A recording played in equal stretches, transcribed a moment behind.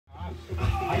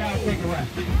Let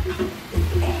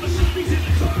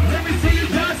me see you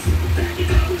just.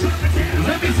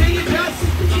 Let me see you just.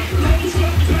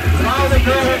 Follow the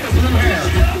girl with the blue hair.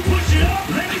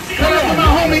 What up with my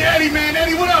homie Eddie, man?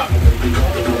 Eddie, what up?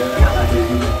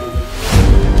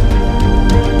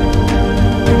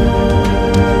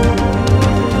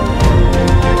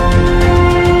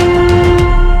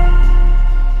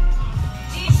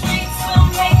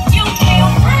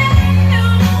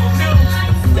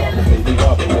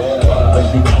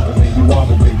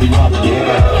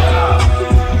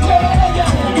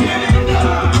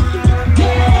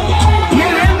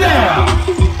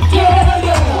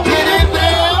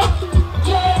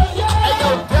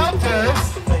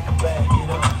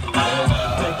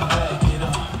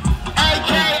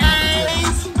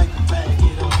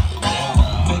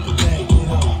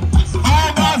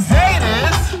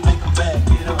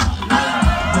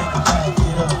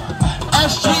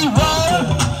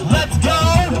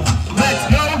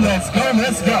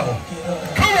 Let's go.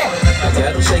 Come on.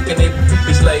 I'm shaking it,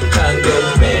 it's like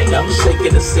Congo, man. I'm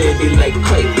shaking the city like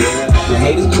quake. The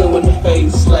haters blue in the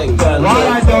face like Congo.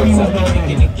 I know you I'm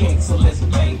taking the king, so let's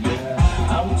play.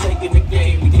 I'm taking the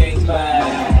game, the game's mine.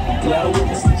 Yeah, I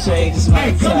witness the change, it's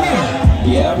my time.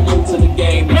 Yeah, I'm new to the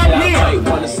game, and I might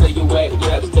wanna say you whack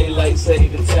raps, they like say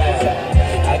the time.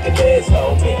 I can dance,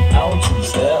 homie, I don't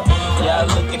two-step. Y'all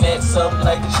looking at something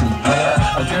like the truth, man.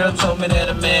 A girl told me that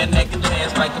a man that can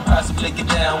dance might can possibly get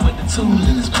down with the tools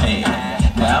in his pants.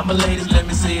 Now I'm a ladies, let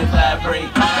me see it vibrate.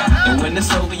 And when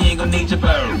it's over, you ain't gonna need your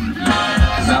bird.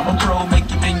 Cause I'm a pro, make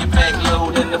you bend your back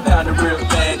load and the pound of real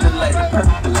bad, just like the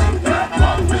percolate.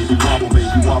 Wobble, baby, wobble, baby,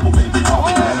 wobble, baby,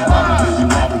 wobble, baby,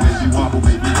 wobble, baby, wobble,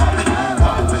 baby,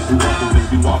 wobble, baby, wobble, baby,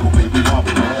 wobble, baby,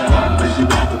 wobble, baby, wobble,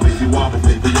 baby, wobble,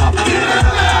 baby, wobble, baby.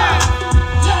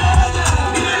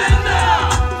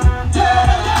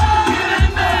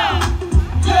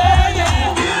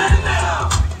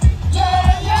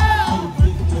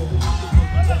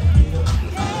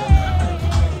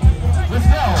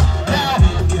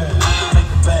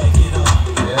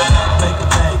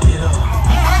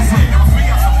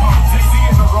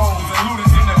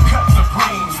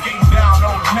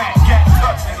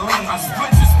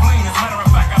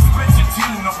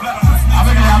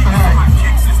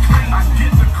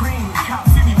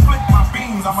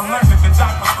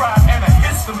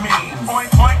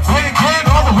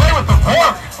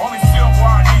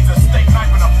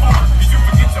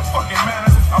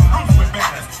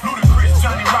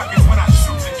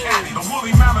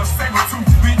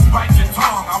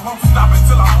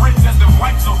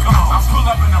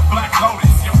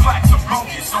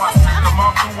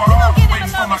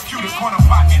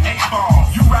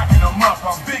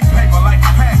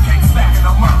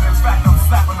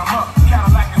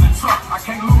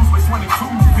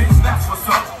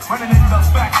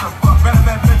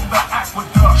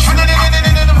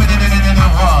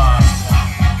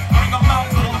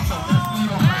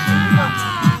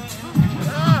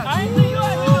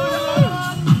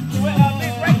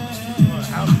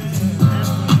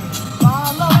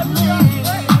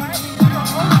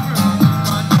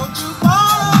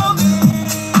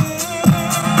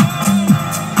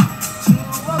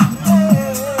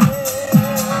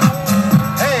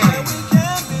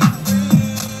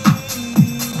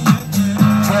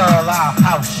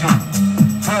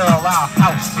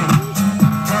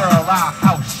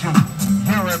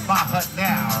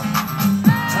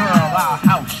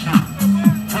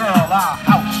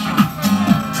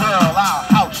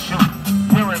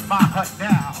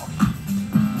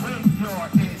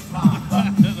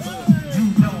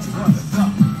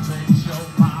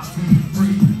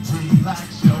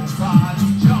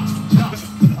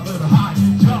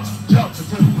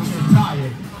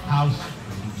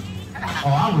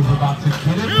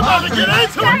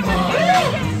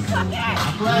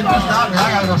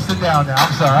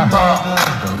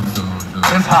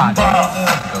 It's hot.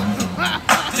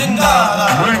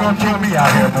 You ain't gonna kill me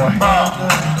out here, boy.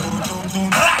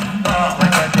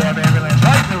 Bring that damn ambulance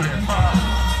right through here.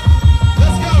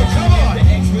 Let's go, come on. The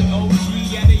X with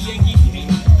OG at a Yankee game.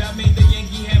 That made the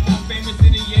Yankee hat more famous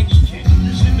than a Yankee can.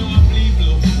 You should know I bleed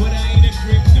blue, but I ain't a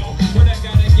crypto. But I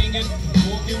got a gang of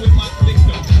walking with my click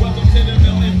though. Welcome to the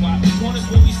melting pot. Corners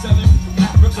where we selling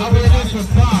Africa. I wear this for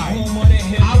pride.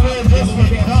 I wear this for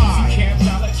pride.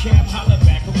 Cap, holla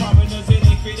back. For foreigners, it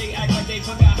ain't free. They act like they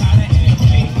forgot how to act.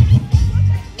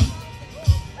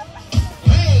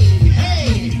 Hey.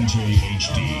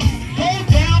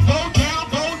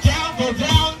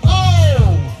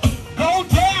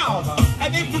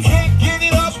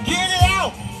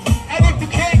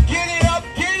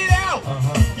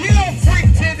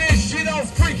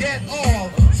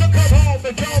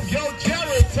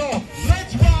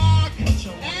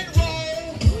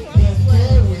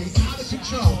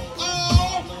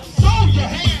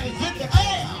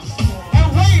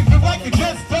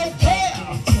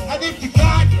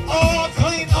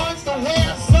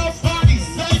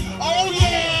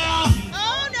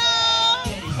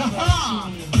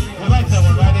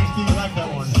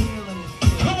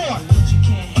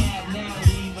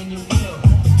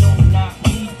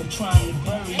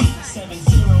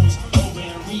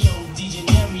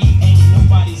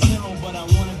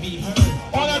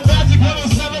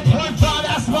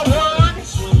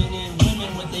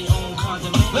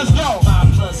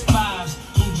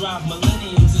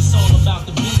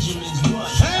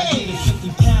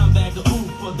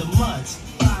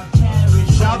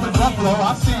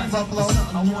 Buffalo. Who is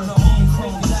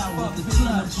it?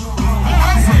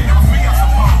 It was me, I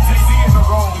suppose. Jay-Z in the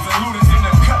rolls and Luda's in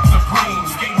the cut supreme.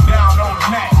 Skating down on the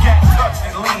mat, gat touch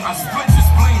and lean. I split your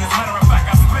spleen. As a matter of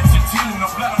fact, I split your team. No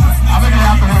blood on the sneak.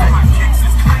 My kicks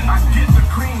is clean. I get the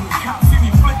cream. Cops see me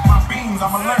flick my beams.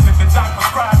 I'm allergic to Doc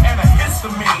prescribe and a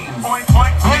histamine. Point,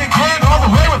 point, point, all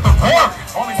the way with the pork.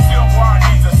 Only silverware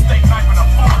needs a steak knife and a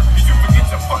fork. Did you forget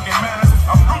your fucking manners?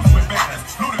 I'm Bruce with banners.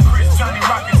 Ludacris, Johnny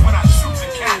Rockets when I shoot the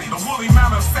candy. The woolly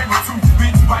mammoth saber tooth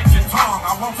bitch bite your tongue.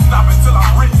 I won't stop until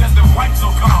I'm rich as the whites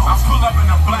will come.